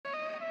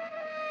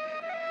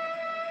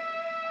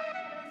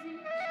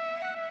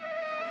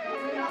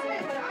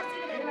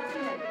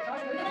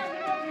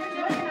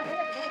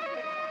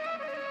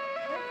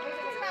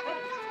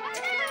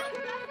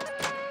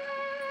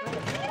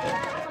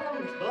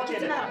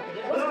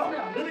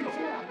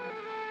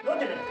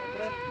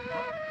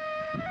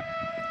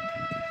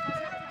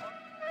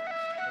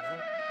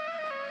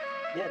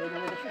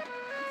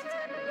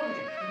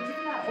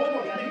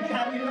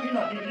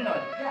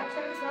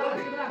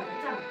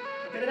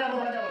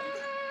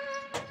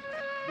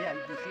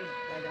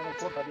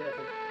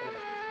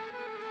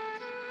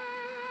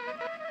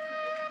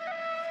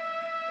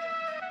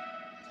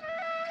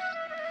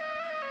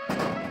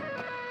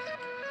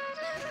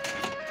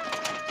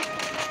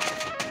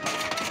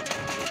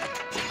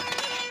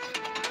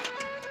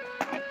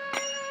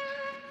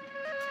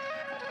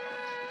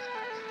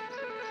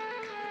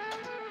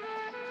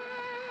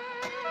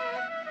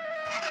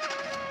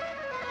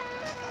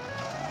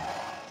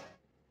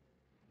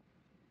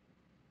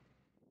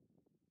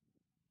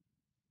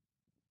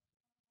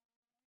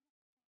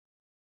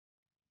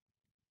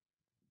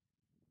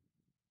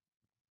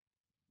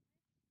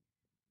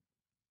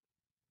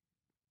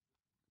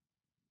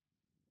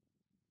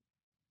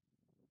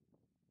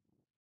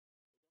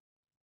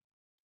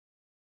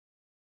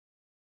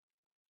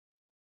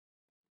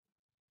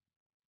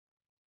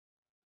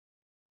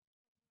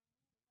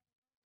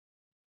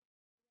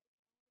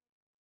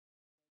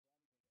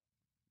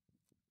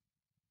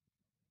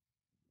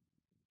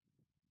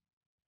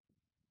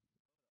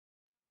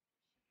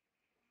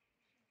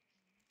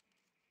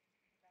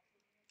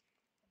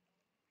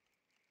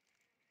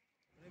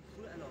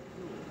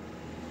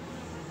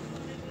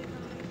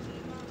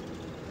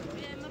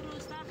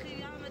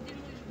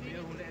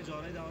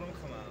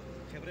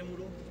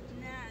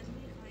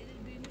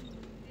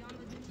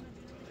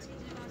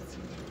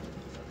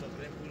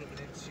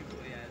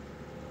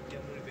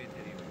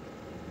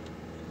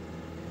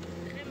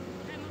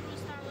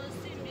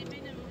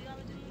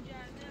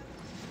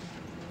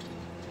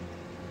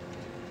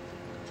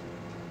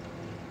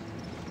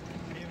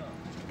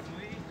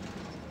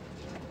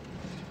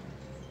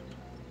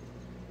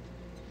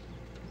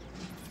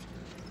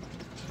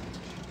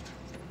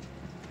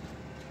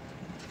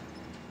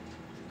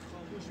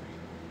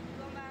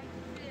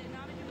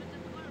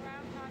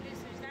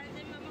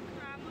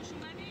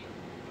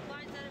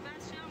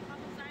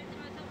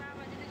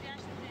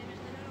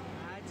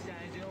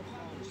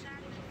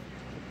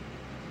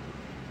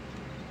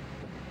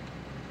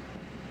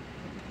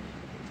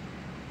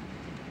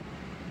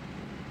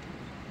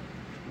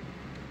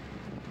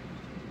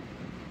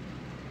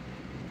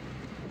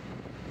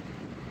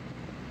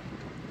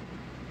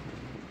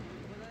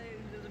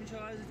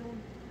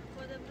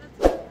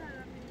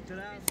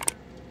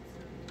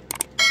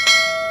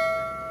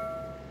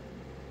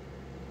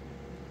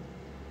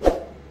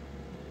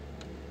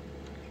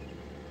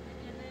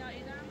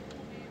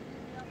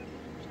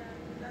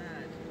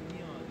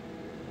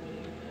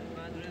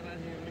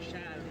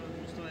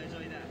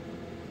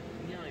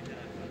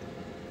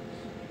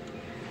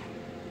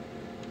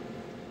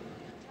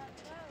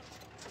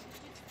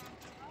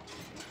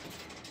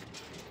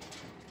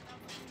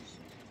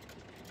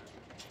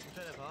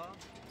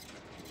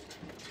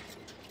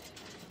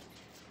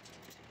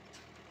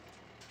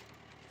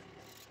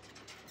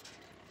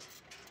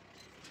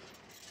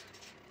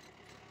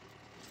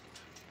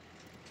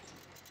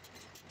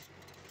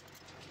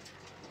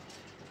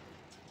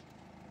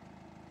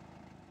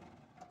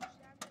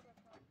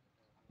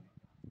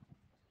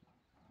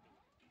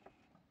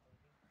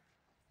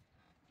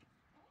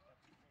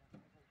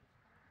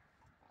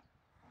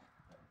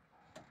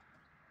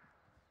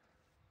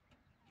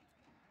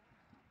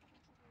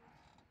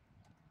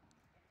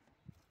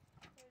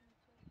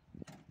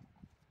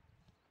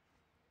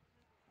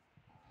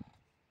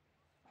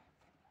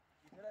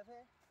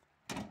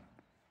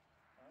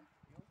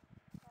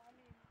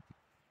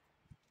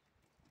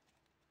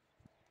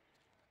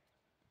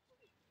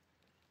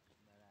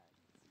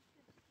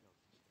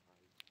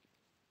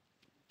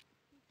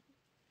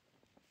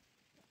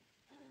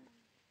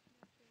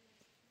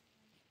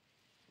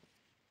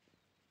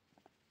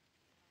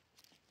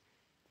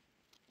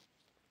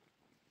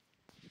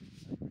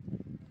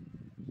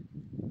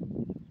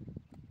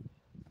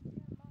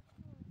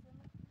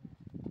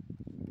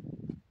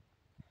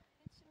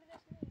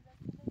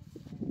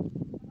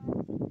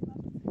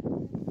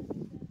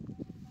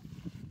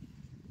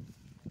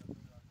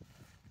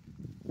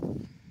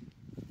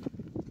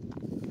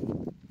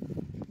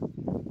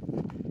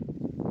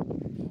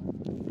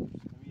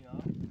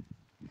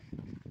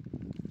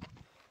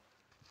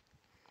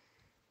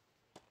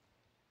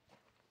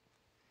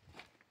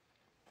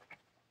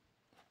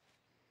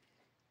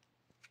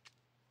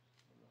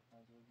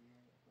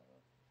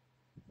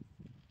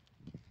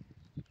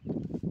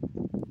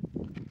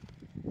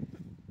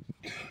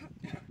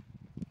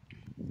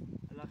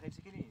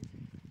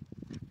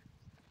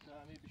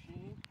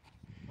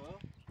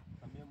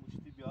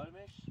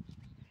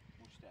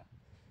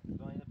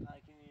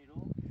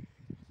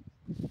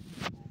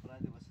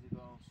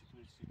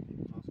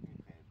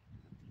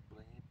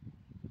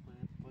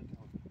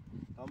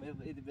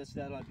بس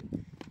لا راجع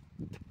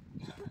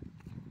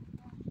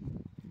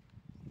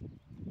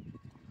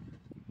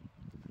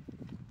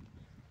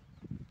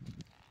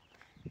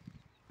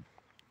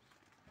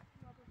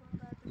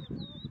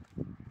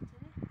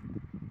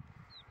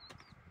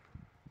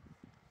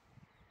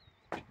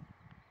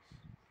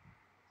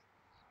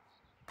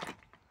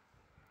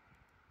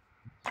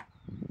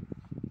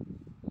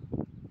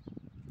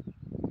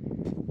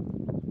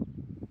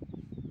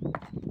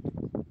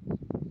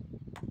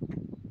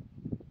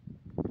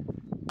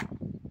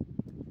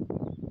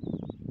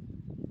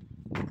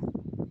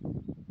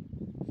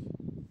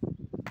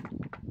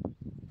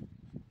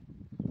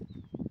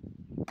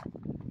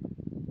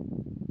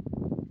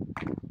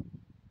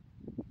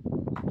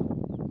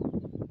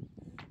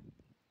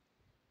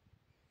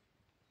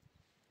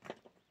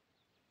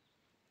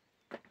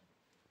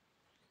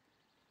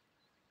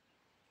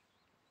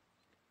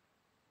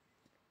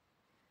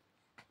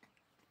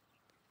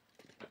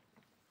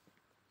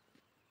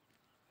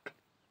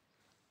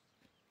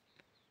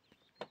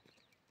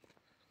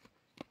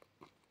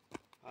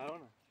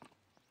پروانه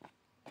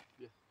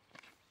بیا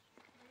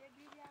یه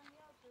بیری هم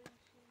یاد داریم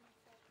چی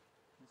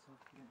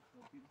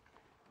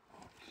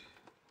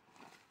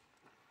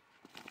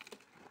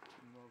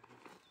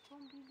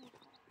چون بیلی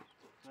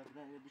خواهد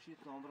نه بشید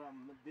کامرا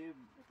دیو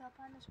تا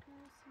پنش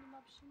کنیم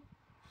سینما بشینیم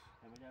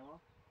همه جمع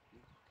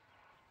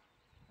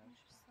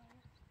همش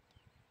سایه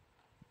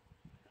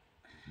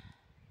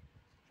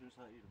شنو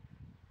سایه رو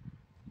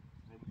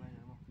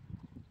نبودن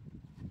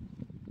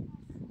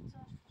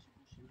جمع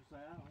شنو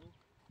سایه ها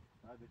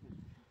ها بهتر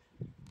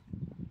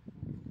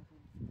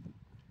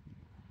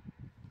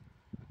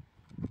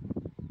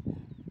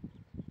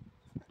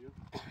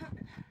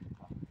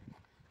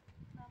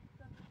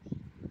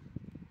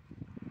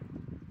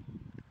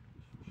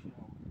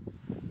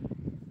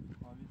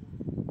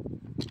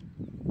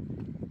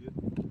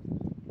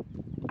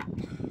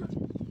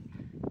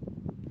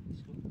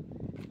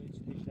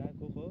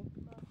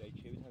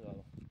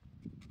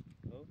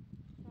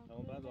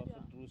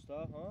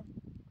روستا ها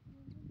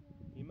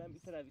این من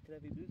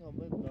بی‌طرفی بود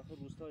هم داخل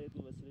روستا یه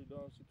دو وسیله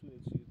داشت تو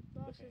چی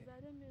باشه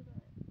زده میره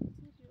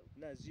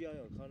نه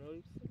زیاد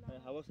خانوی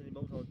حواس نیمه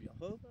بود هم بیا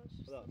خب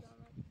خدا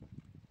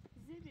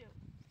زیبیو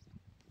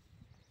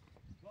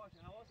باشه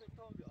حواس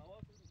تو بیا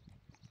حواس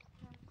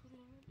من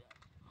کریمی بیا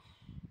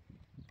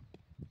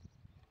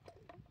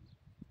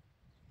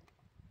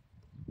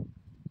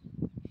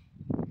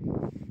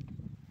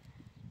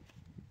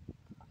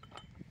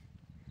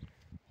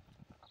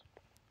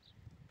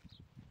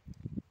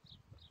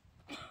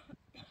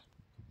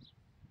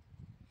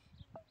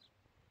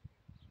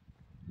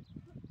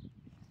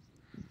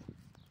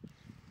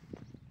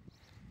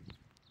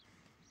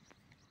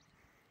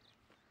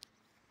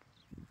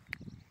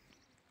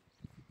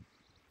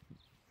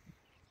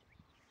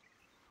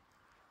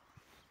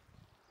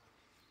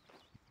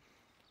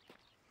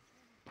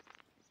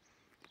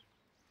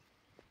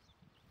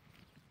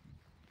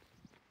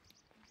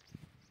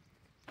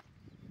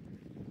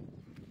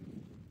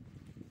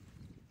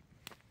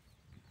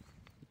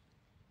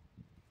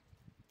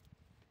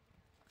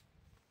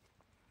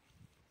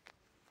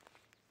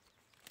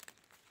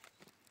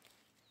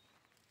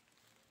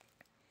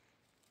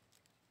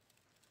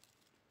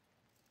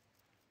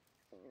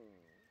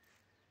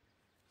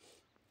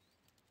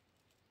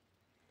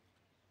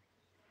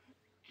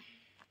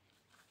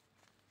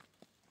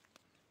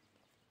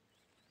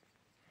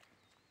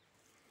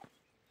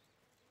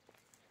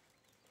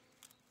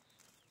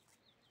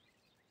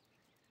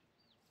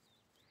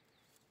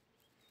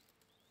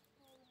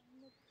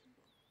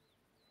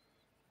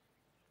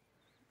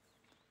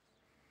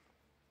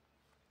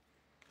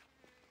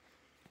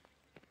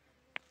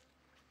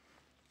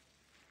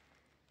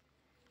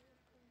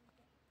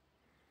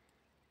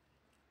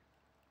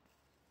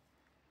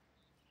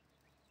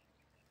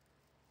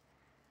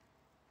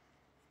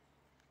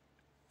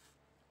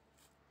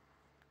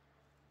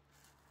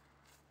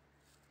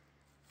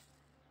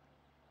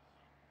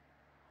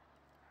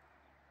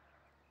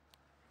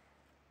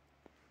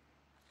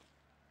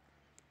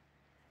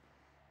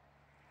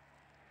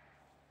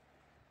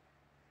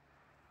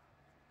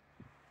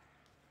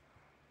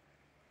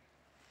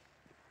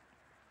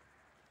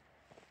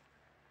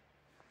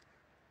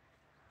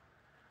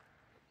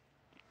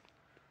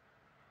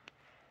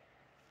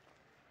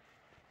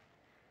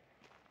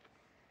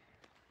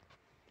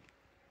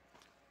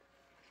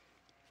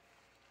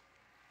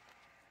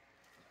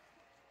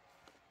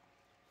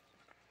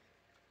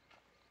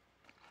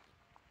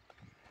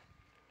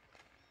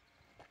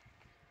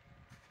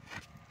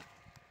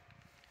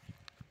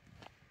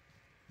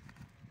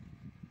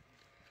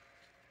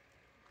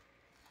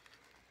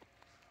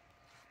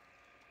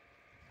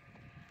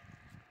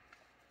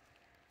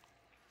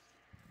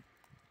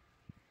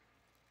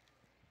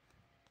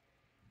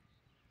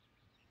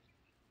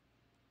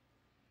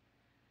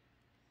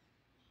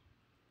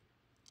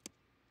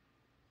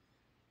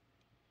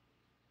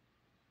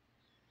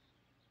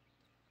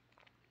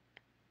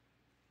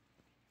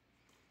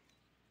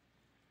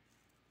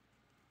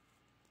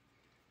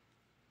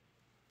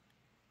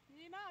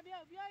نیما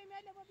بیا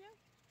ایمیل با بیا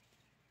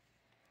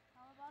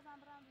اما بازم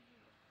برم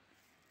بزید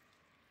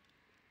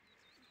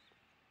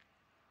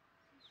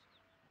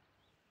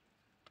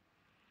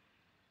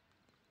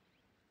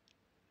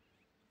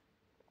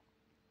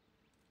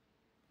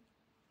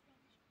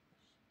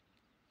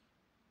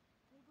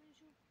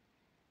بگویشو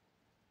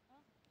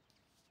ها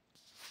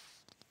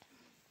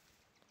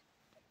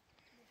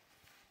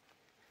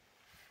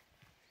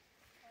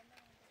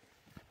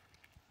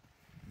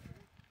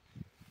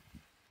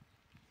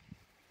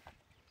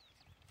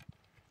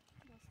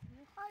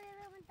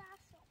خاله من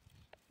دستم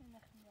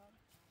نخمیاره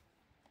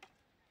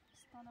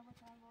استانه با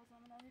چند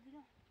بازم نمی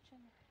بیرم چه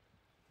نه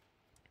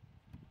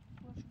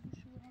باشو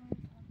بوشو هم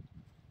میکنم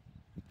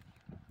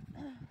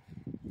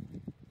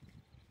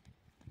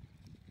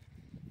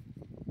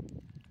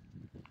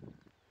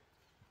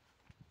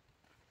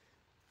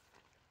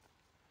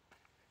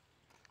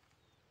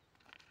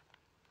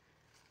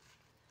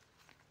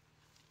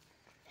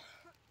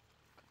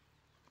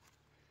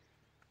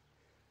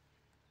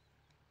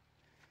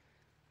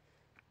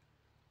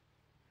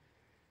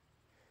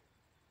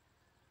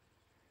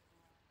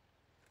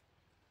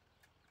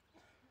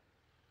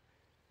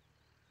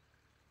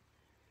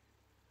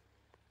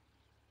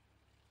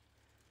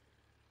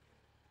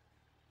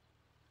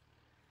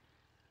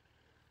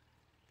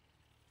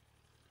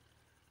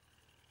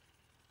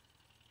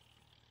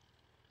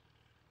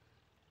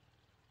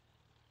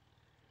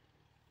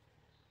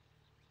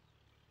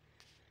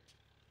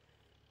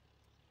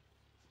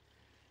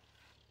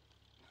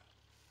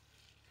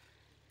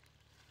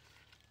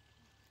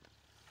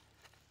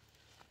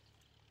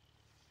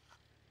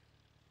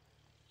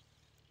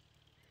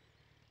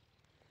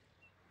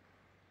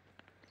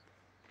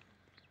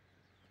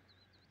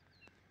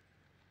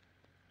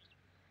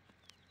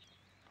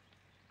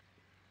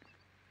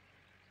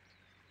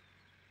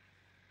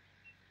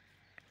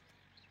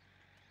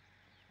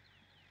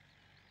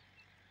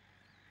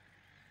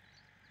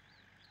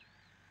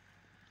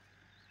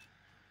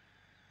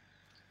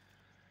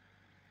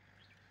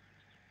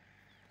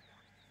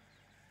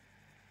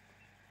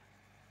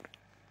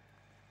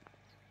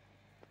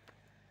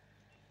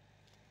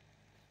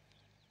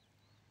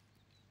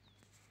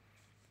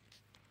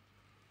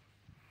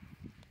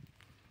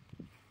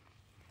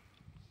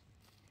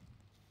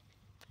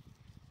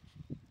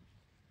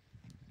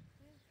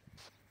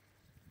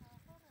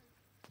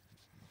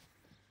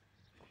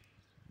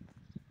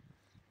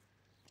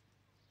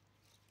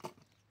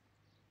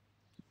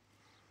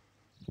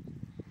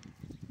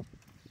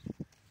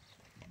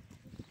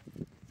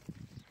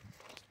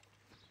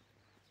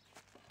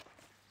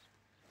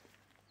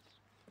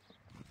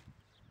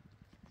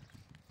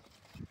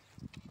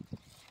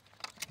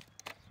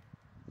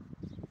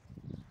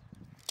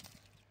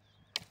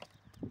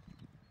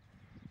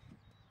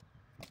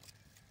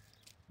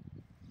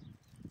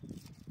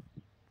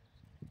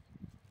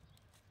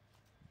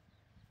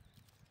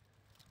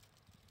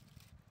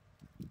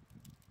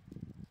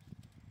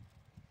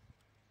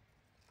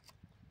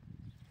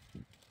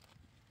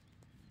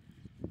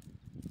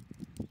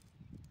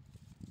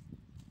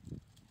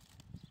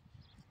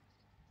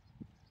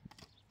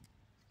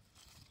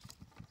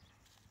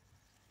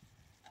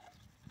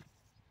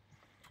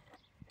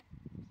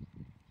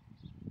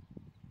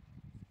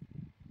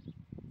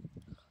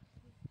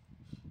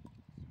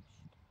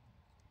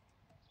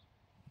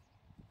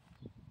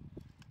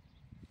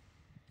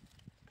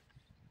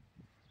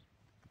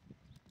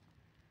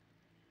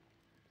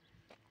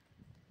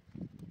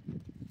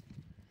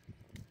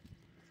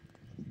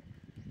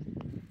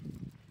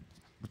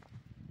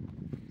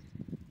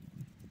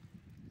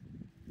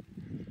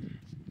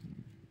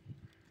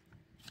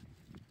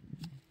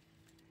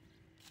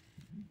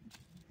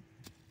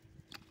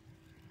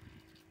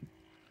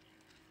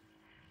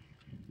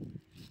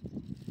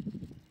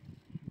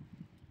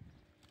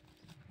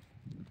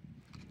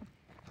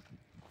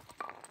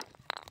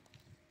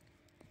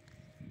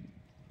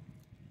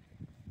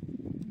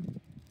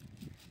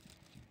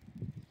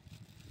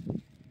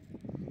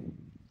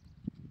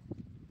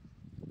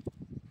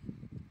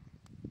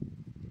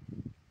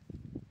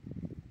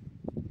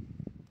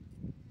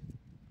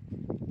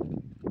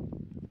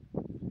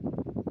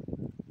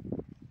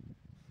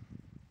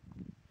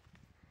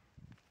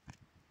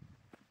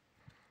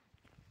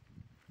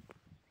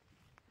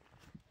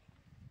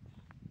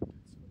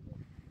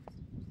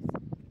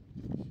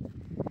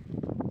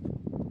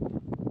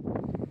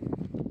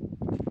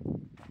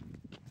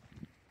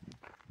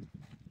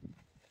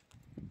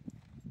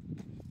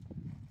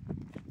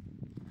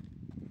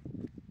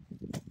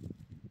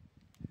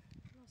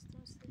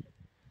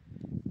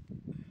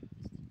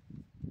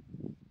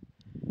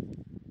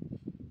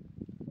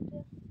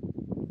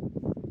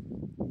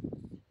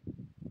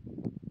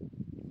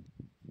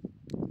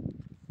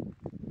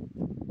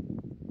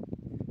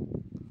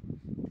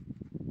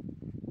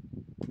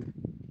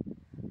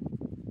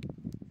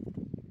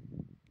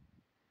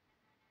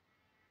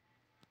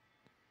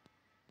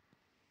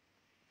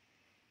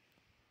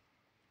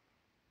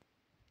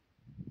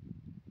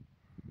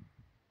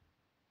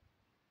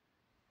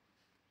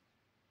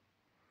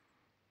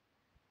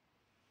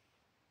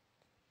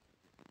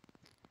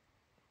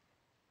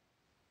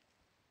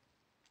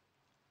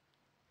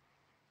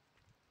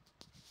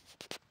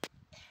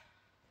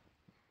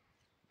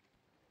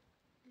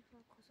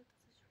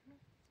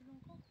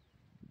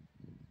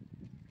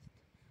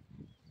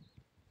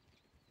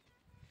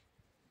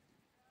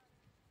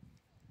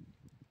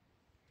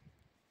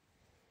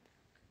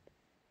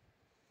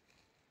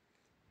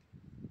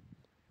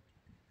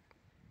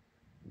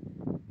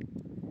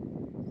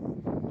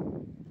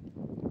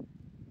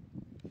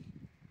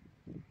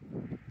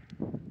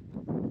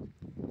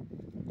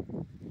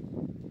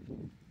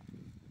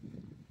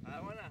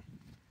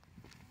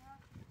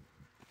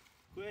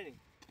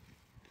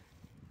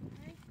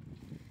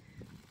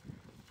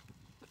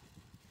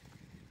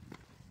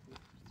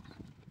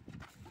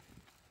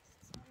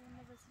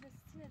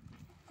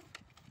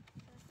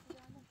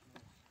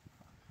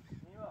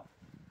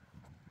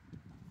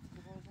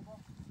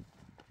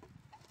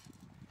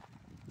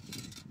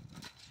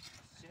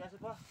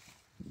سپاه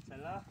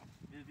سلام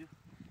بیو بیو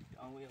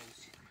آموی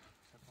هوسی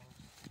سپاه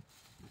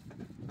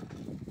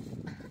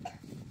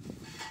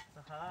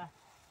خبر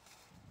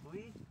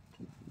خوبی؟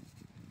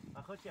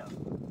 با خود چیه؟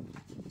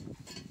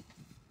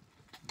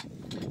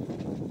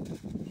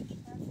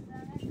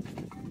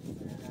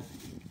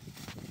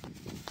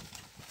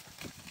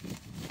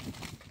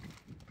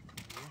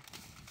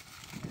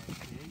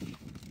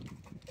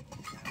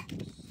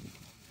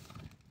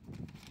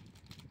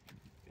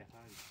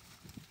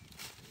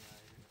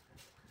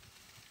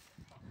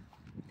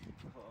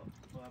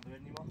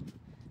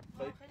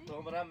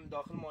 تو برم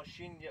داخل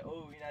ماشین یا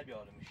او این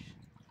بیارمش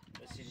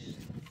رسیدی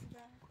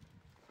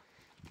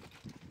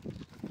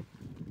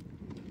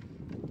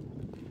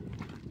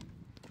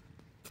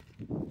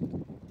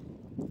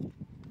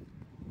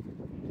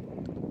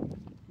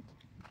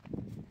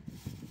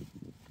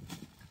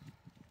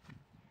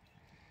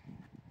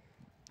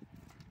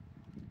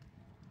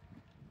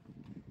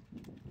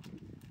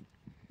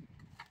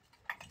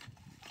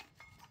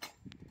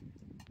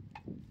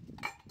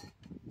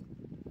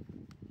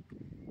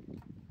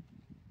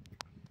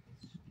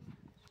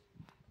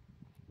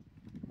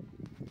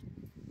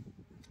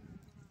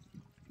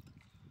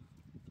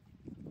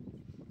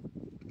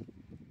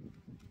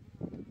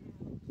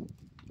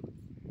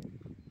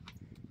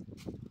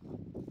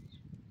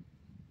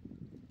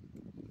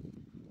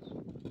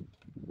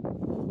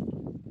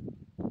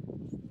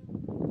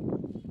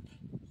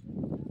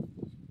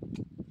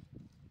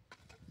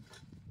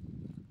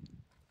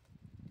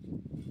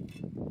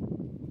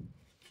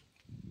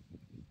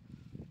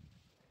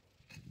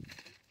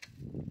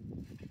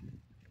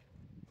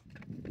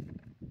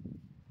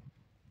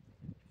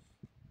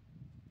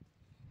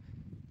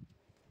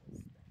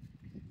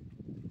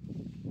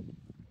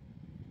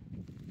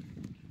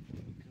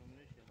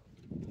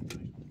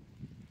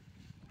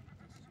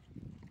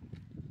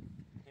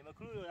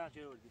مکرو یا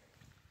چه وردی؟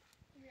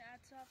 می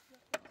اطراف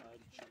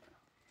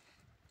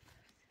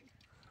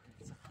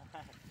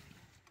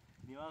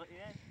نیما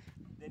اینه؟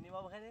 ده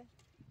نیما بخیره؟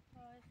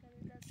 آه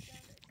خیلی دست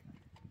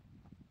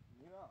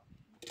نیما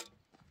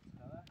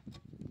خبر؟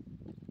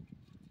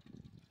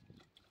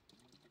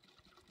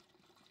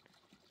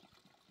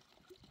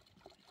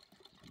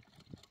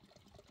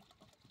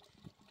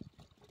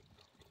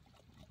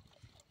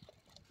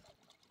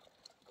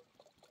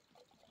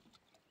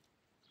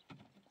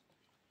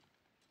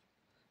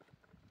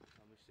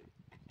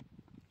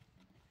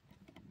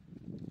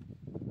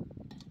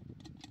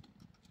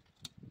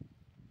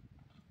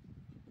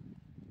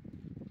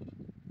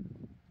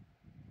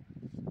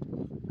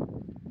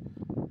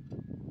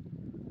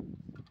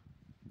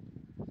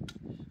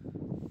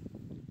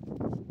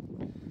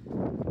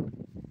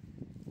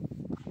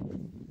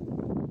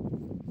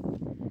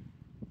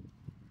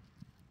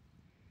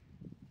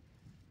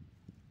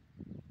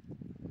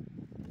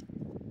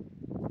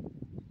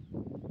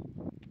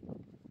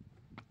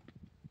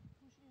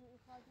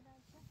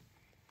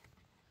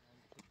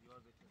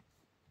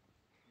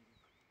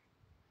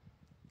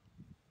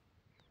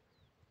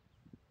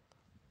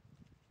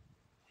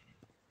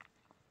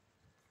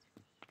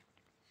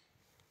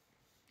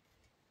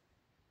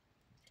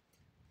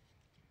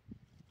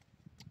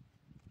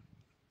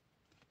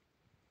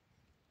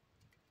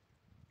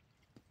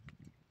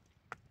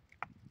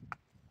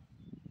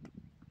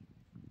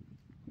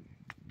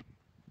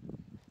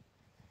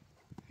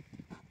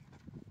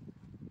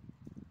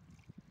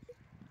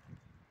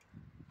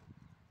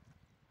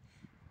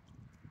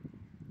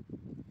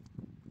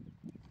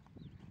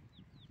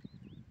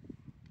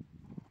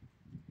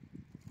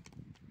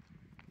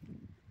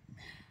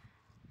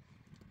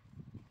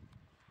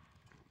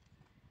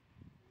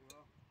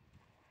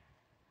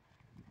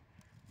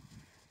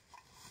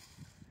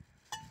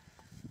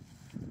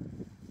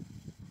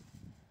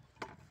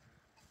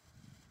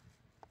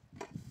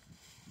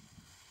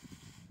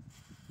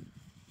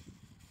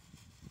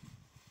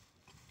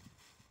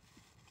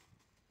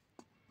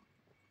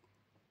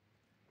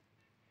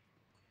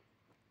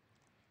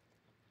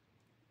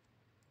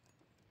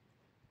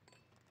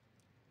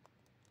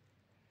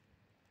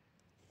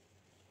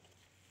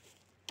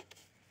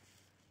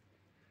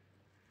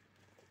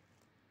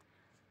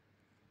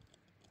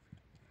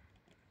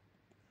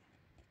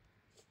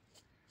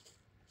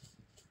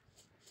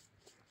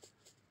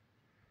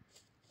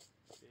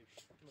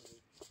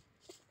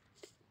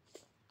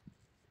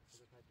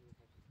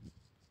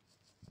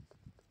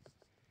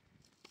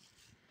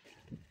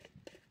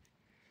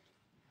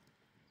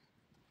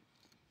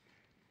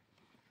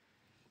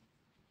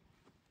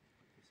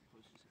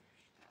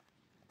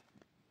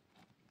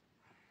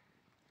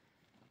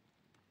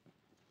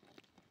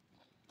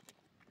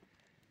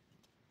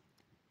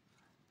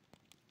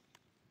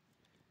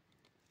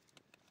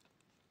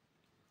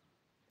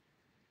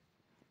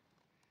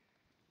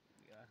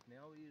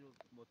 نه او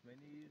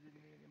مطمئنی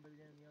این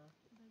بگن یا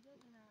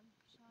بگم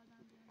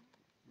شادم بیان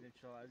این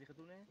شاهدی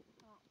خودونه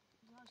آه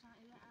جاشن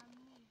ایده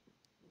امنی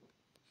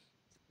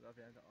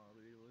رافیان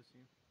آروی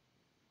روسیم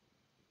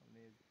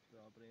همه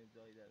رابرین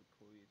جای در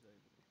کوی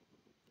جای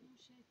اون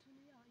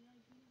شیطونی یا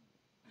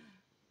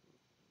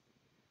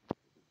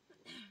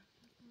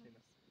یکی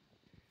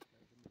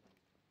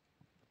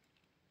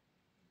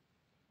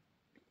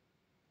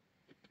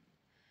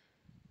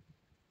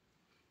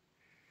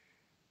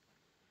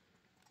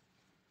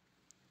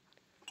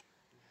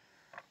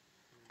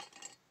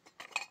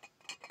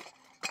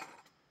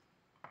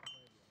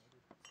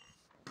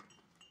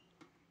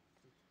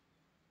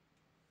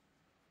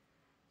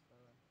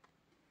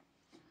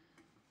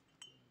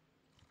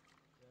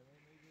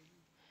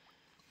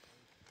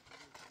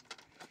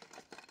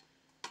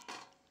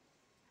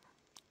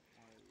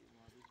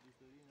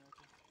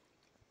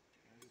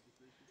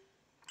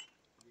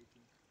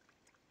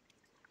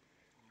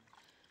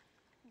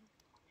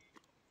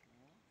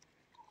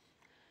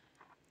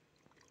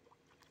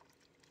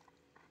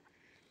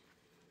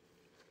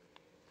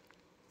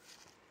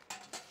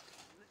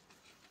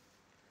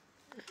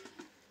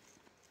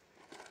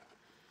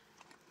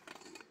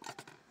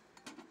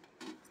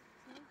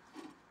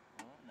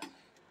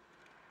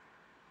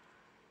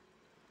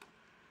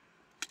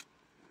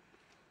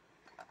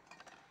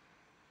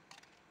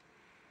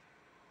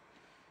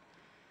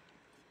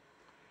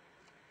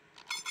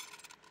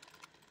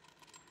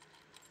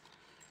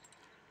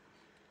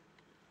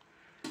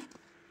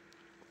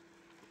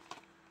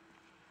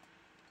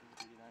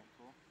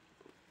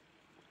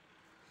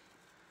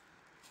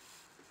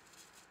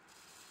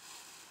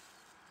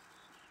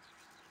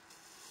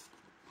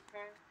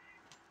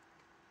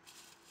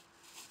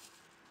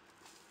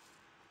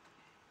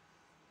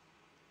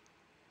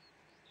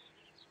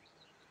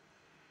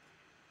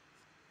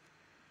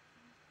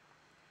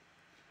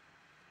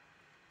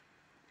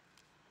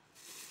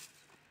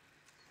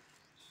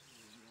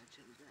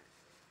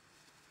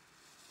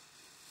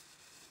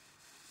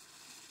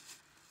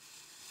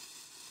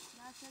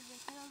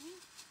بهتر آبی؟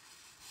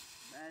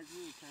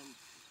 بعضی کم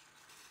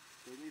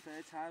خیلی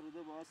تا چند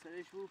روزه باز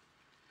سرش بود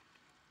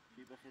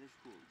بی بخیرش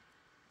بود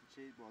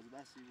چه باز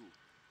بسی بود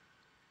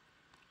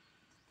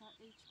تا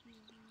ایچ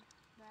بی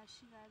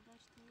برشی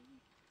برداشته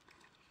بود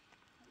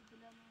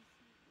بلا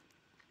ماسی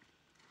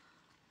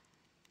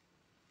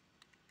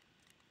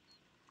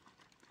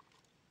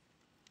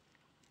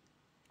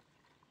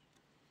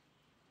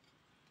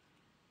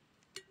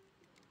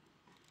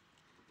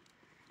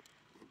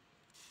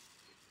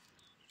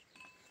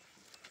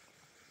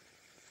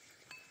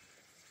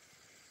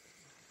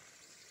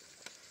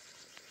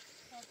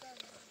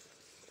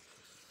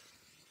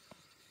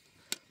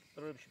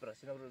برو بشی برا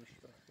سینا برو بشی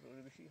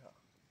برو بشی ها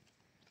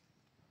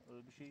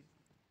برو بشی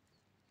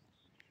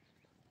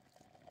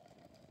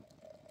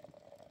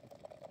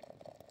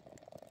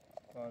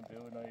آن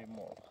دیو نای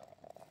مرغ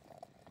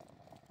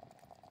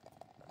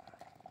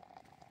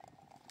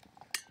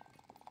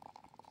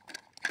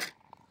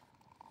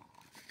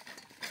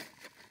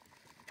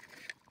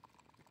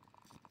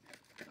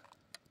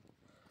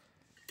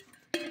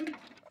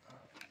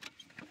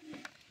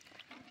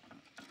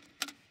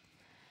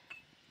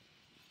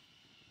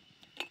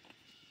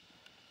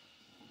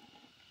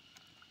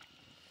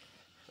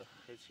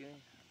هیچی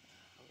نیست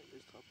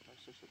از خواب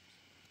پشت شد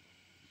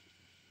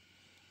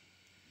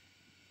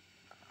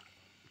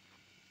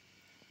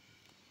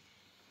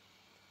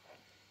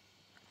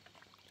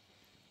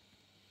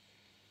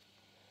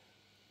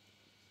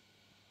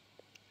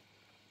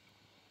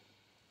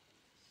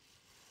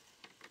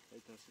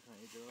ای ترسی کنی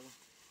ایده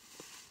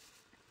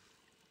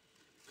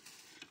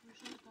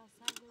روشون تا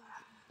سر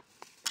بروشون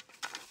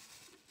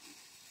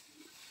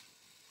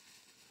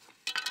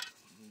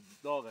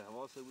داغه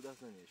حواسه بود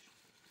اصلا نیش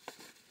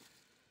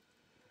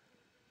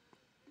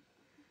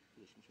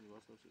دیش میشه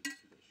واسه واسه دیش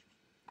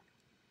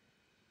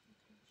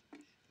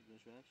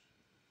دیش باش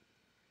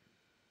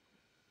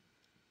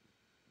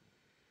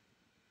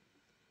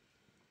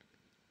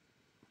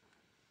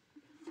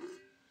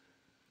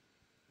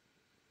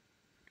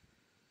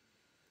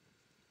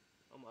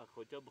اما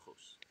اخوتیا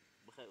بخوش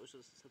بخیر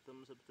وش ستم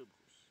مثل بتو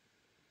بخوش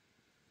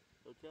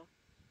خوتیا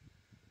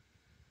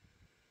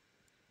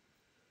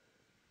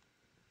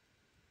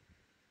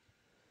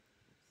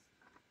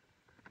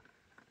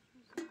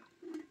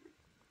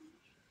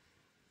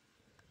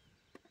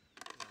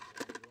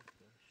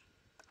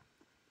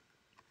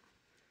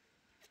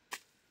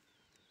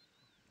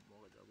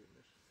موقع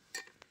جابونش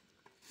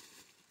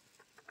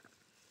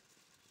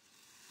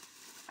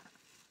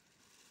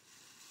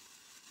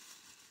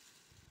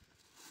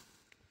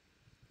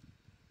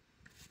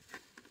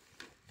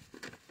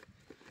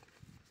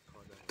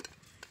کادا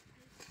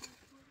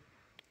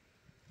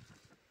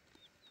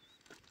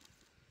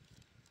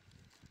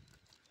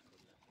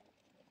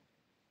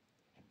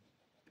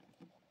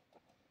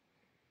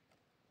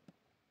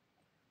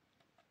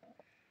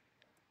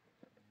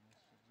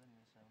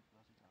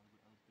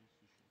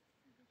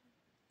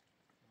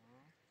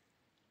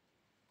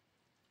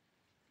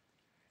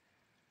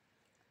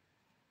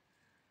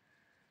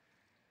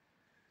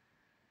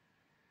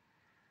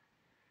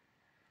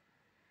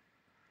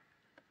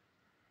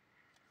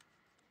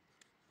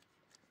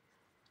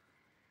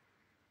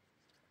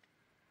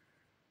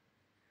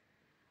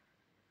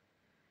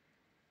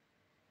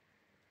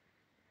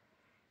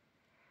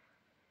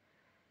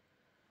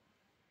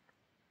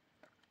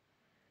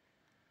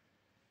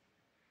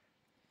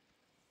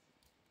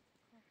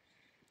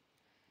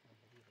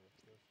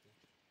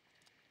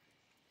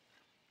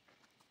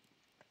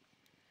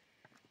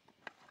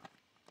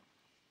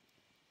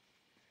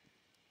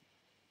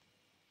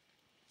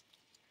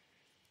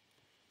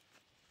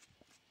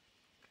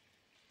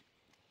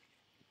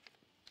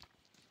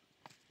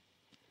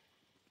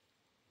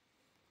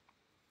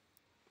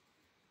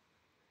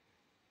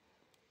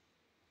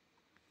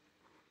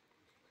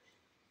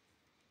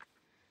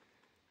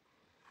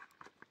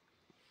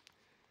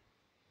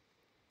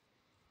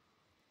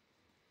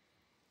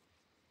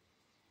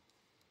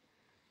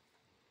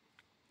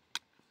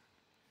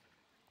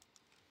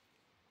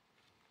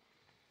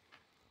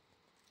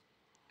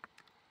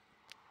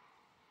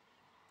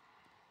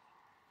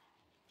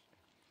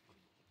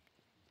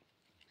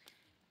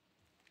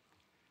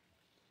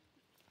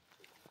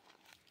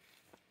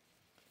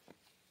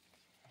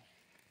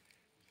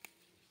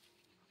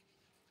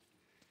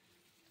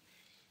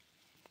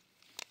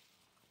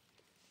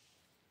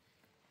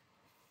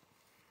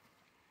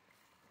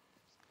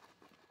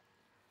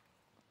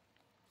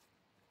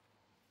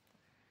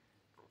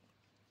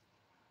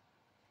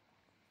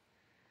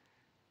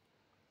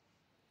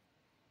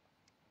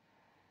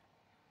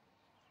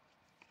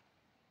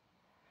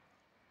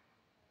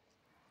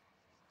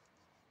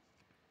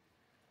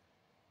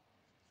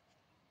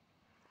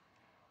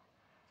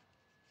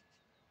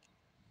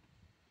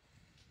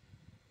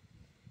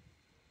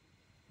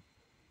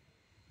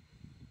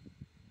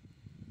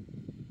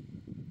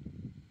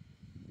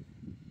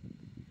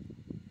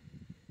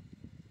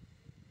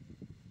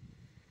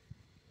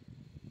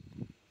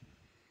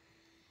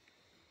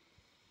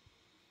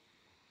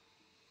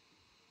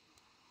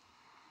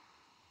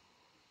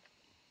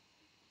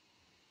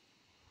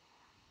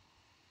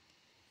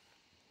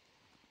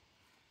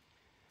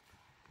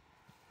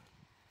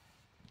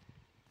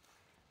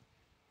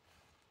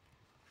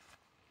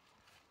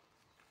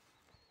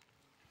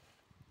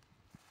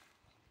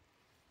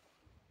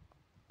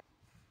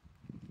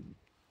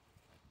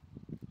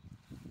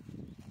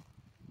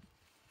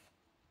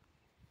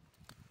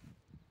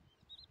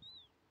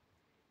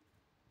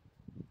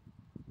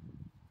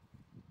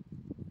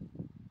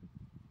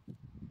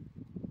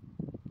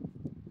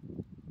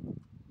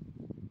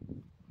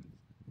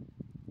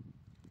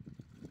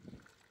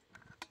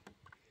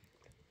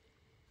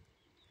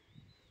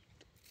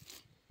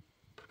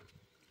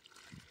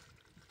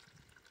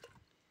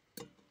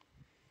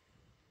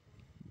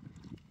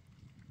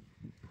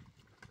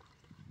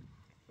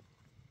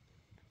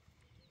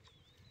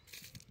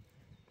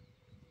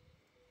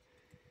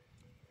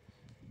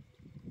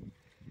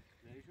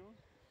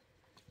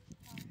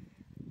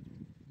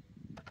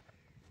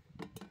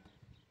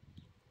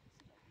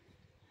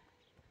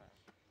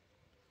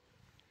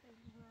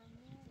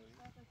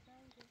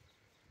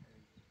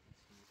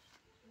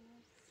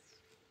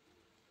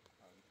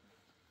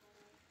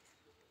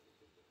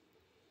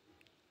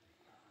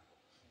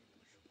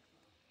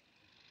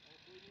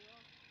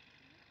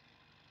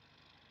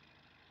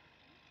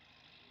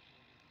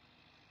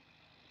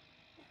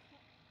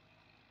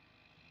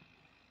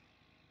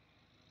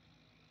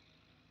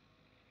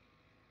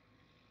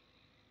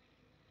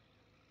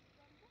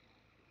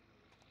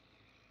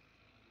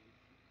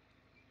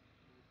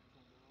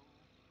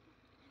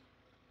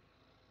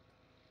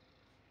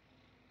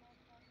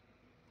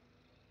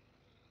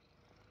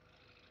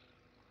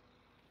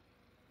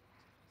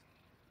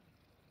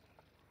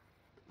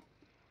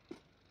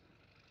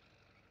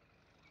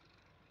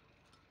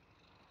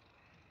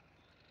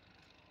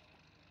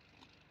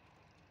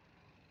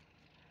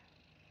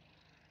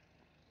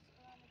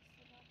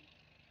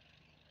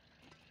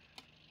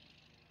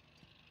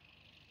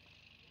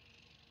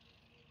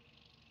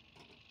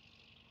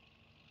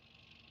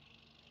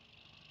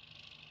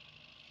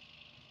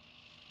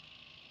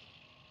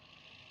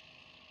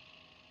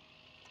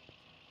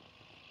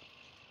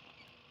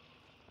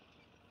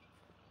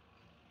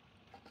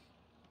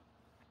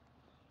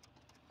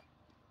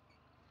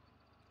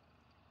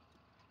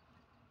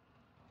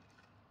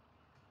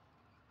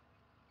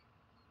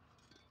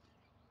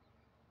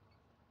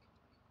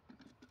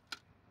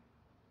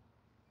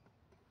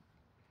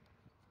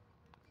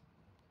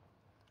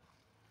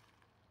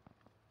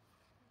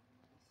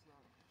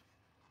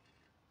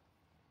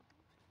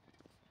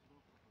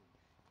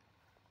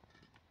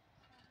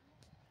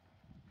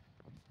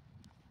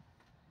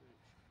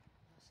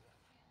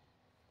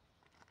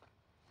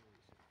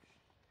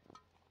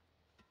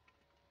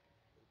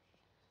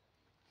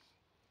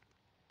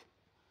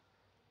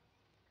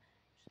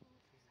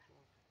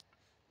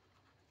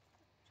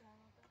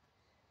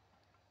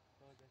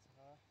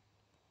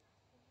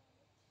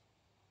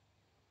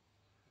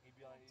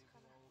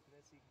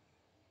نسی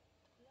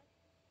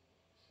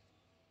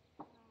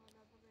No,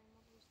 la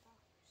vorremmo giusta.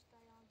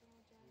 Stai andando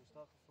già.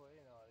 روستا خفایی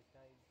نه آره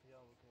کنی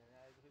پیام بکنی نه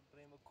از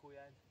بریم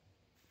کویل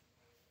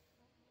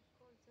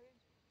Col sei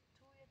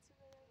tu e ci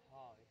vedi.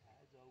 های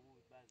هر جا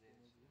بود بعد یه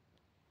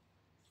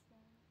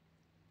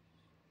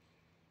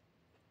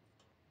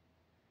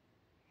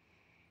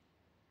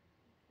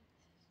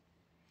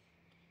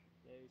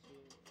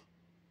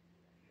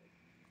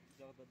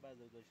جا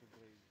بعد داشته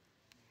برای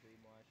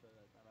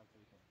معاشرت طرف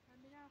بکنم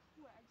همین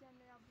خوبه اگر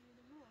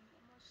نیابیدمون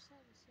اما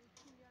شب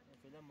شیطون یاد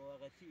فعلا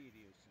موقتی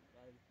ایریوسی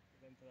بعد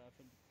بریم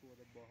طرف کور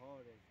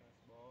بهاره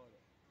فصل بهاره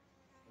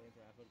بریم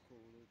طرف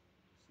کور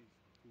چیز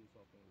کوه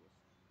ساکنی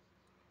باشه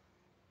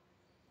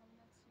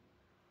همین چی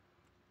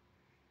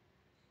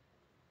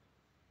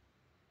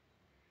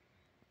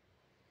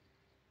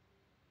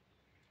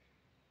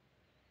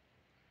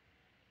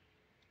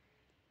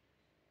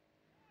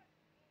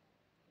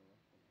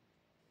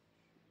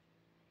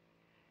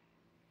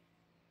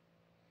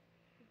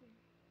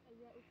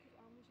اگر اوکی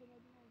آموزش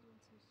ندیم از اون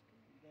چیز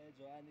کنیم ده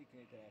جا اندی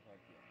کنی طرف ها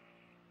بیا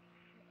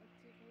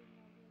اتفاقی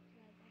نبود که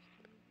عادش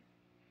کنیم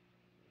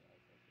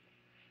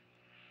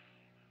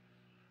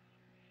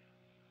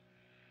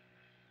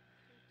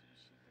تو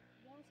چی داری؟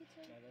 یعنی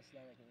چی؟ نه دست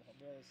نکنی میخوام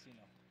برای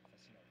سینا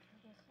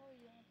بخوای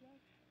یا بیای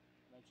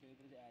من چه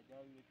برای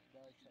اعدایی رو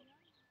داشتم سینا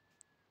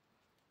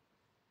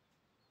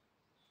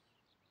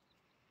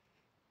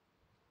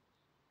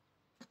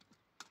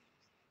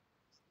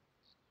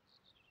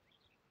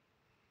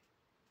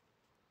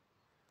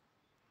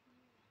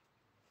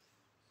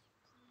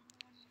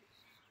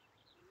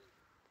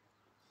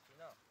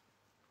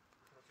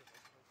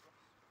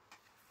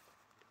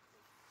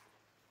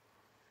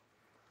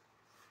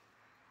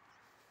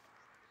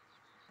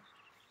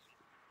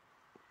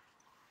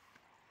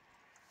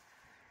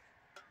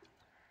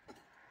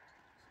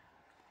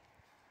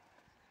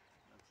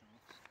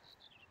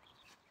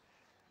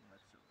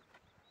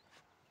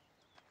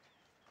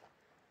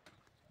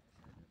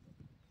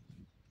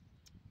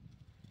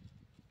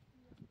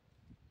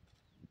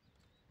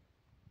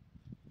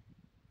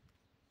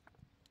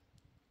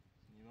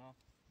نیما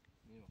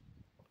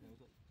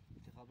چه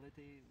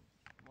خبرتی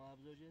ما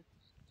ابزاجت؟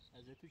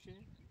 از تو چه؟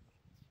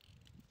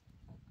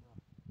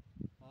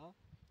 ها؟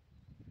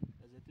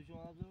 از تو چه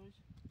ما ابزاج؟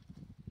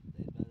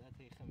 بعد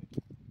تیخه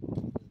میگه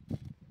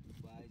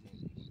باید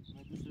زندگی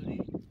ما دوست داری؟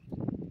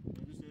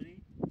 ما دوست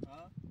داری؟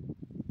 ها؟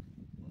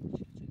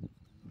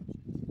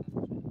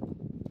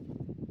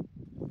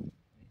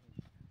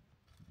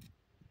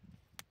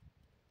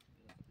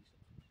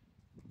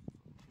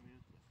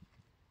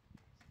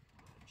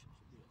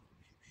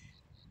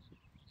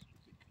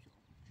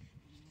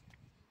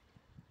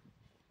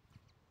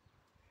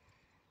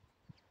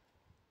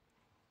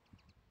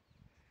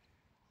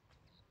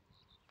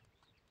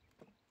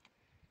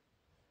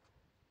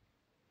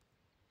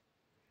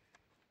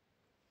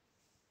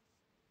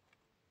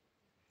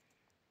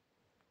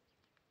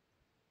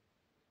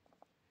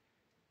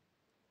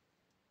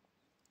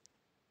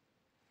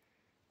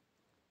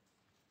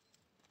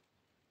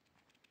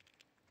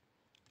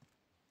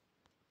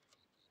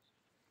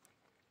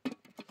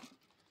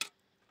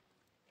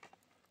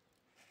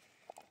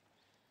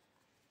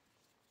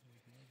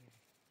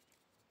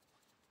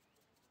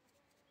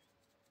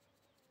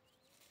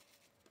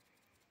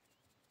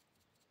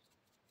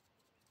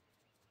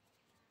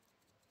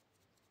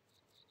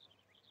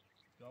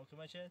 جام که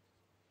مچه؟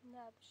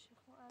 نه بشه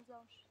خون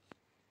ازاش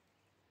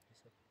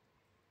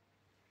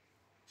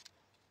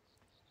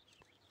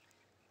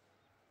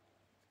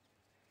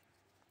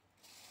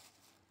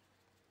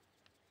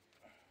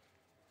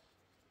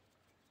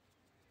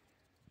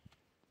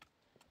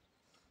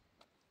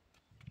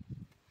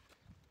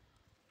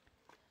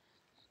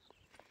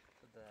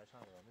در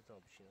شام رو میتونم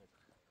بشینم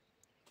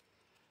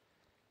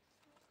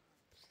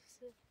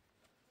سه چی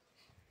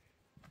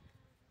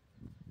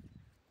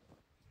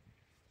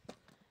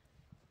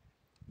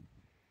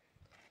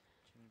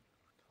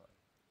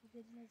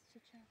تای بدون از چه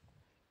چند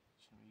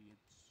چی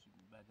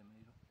میگه بعد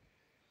منی رو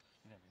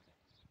نه بده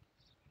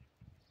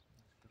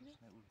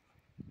درست نه اول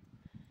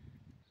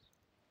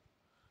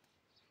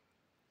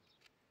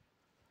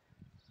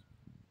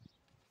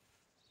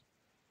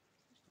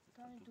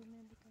تانی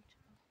دومین بکن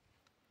چکم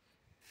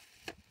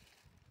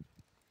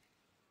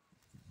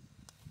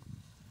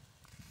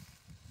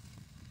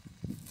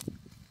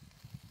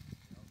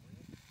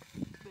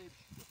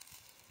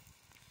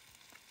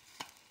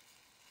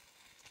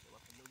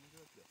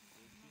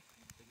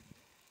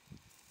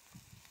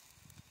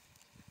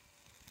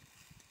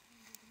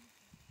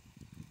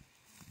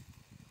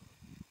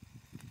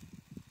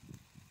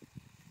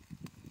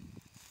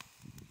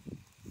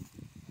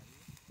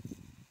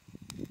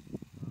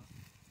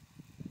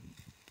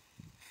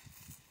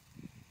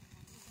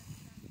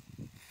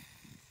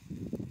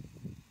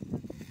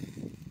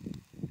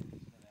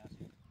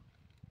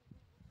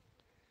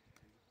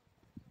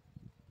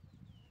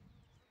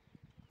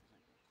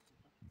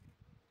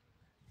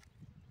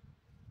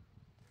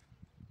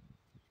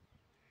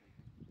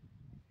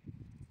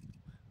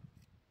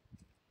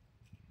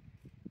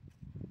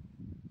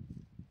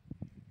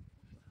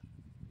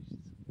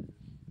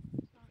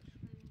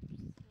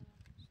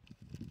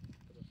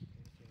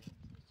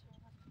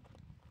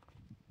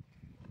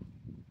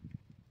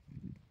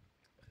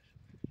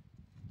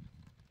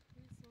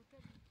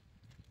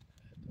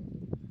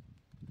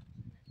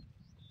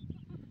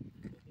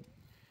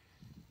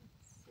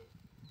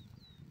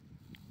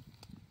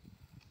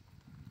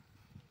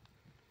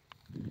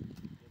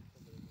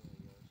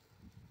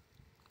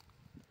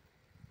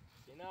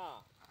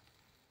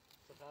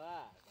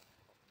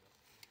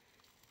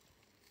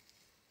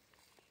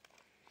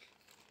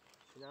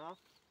نه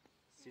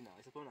سینا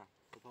ایسا تو نه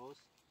تو پاوز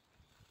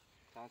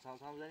چند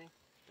بزنیم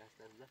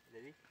دست بزن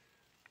لبی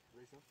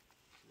بزنیم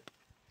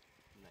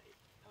نه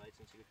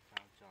اوایتون چی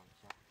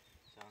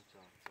چند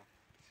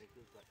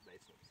سیکل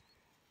بایتون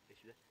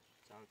بشه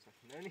چند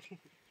نه نی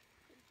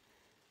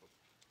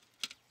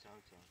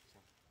چند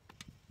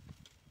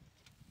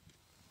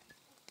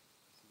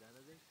سیدن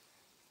ازی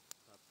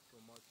خب تو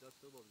ماچات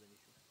تو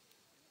بابزنیشون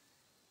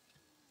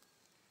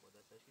با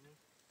دستش اینی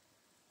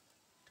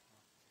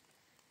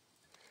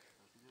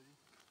دستی دادی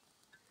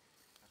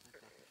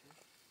دستش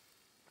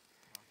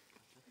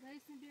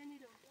رئیس بیانی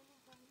رو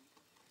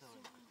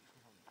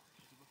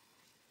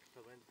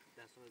تا باید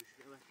دستان رو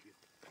بشوره بشید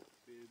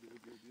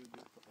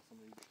بیا تا قسم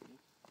رو بشوره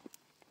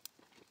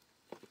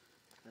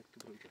حتی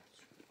برای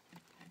دست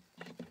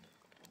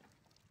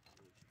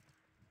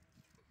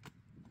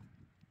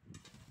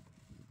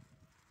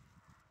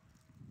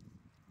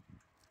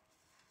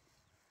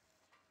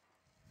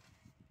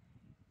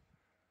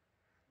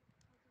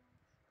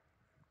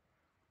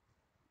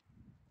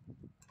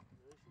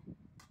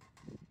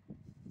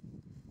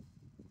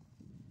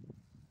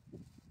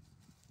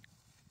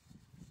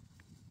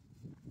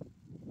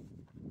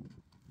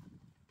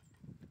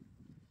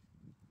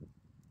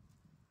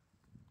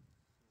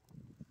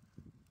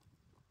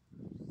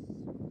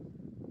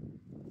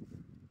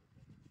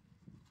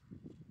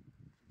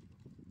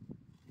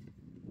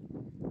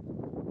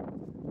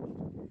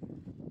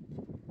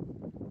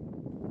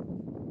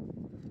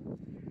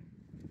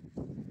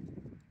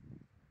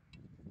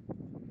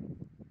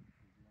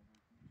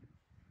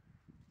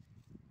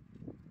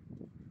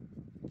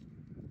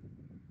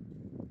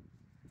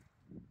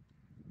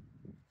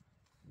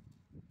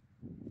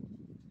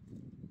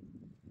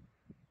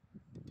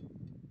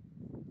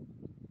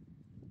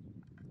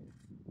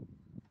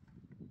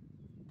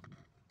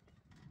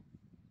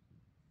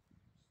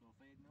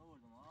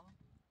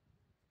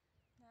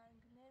نه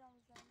نیرم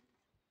زنگ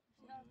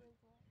زیاد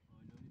بگو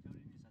آلوی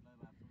طوری نیست الان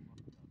براتون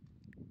باخت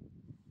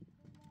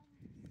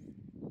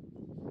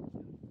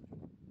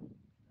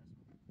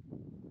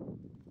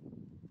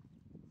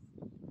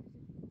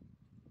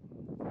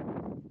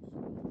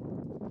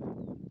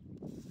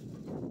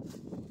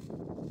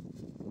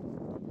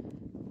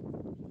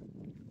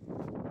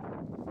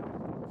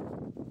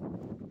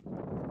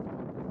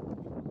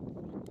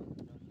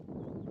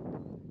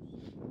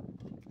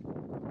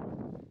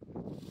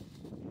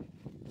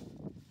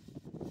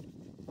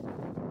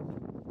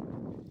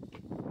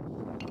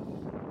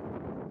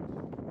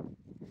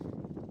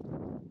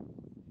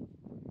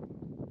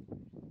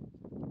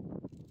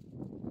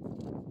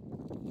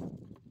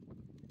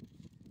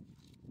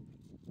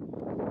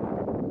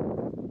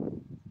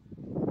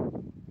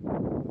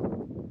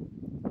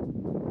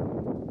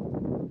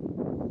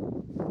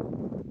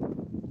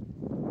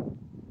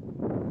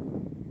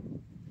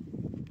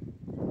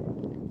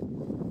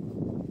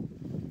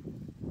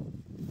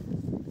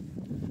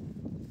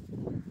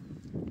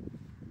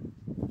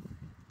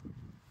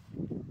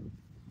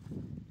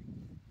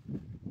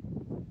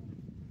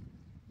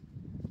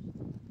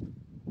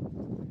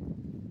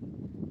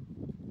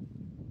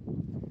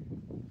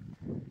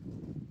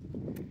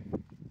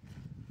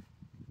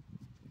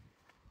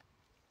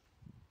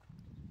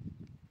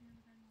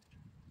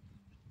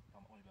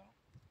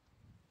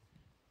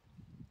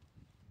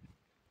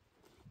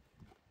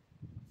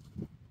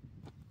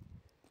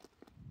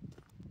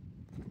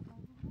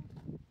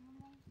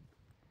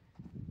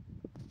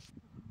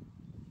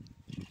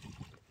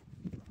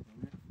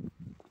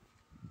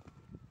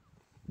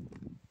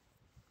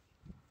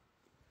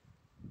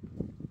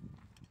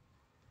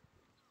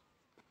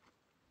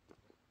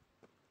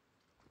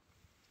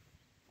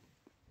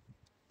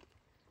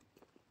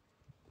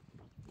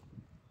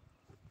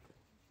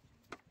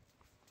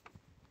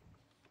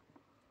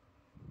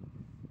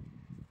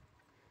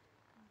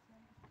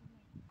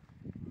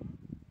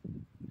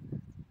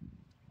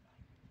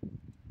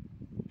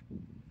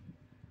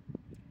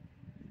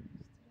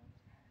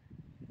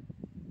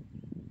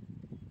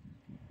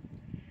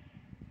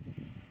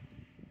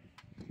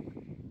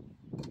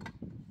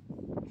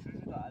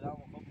الان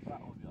خب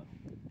برای بیارم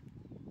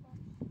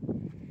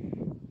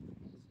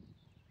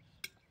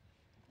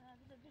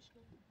بذار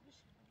بشکن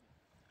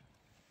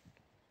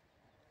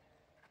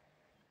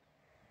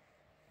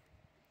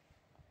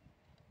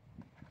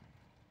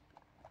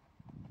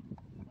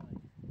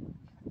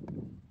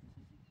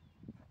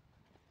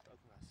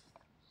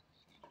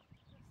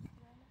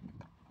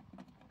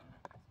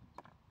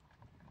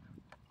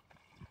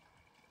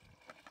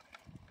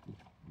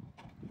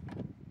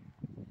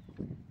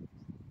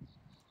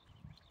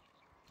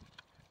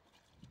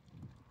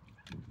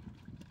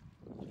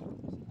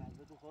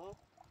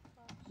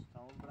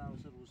تمام برام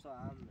واسه روسا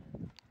هم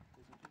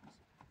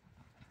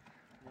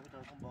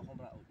نمیتونم با خودم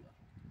برای بیارم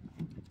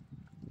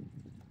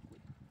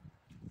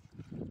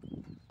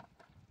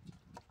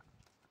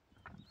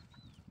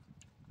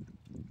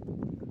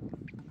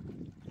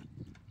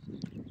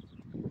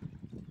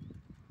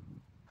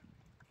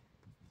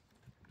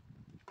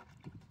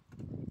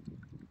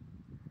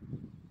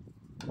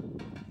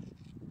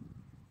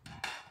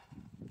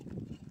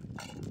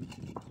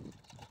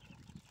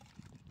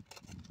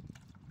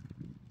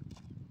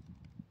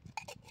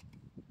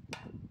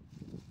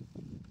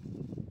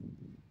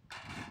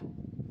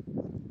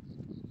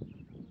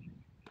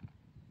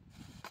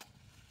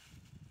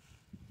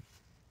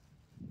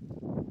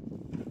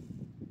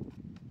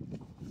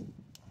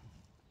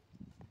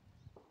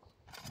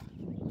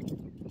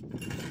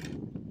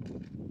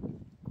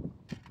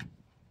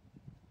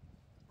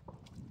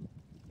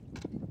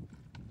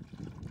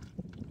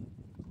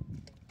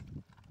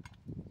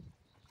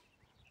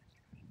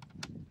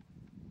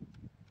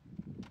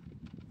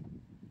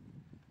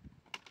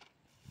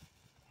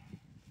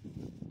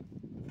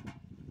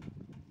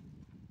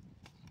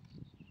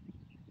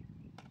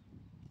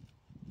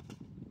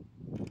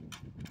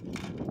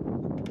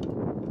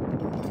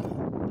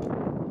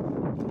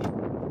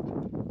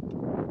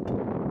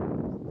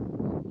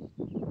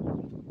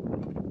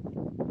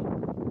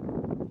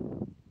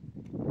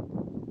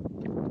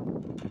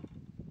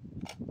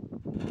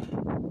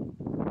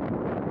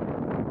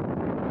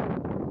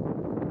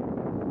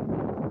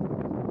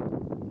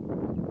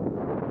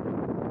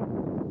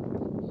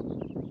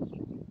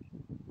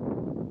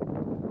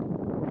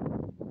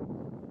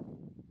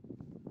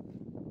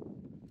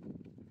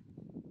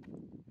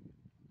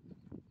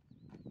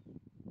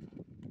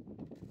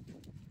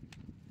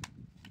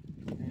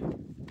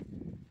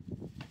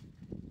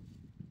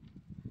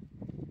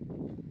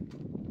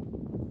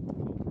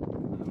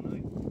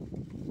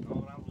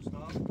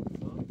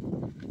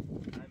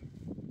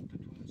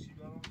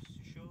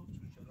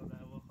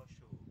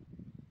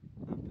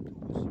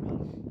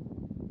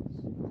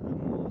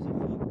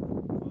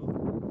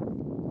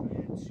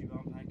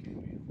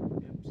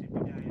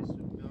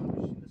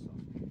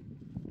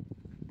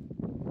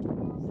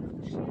Ağzına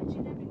bir şey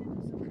acele bir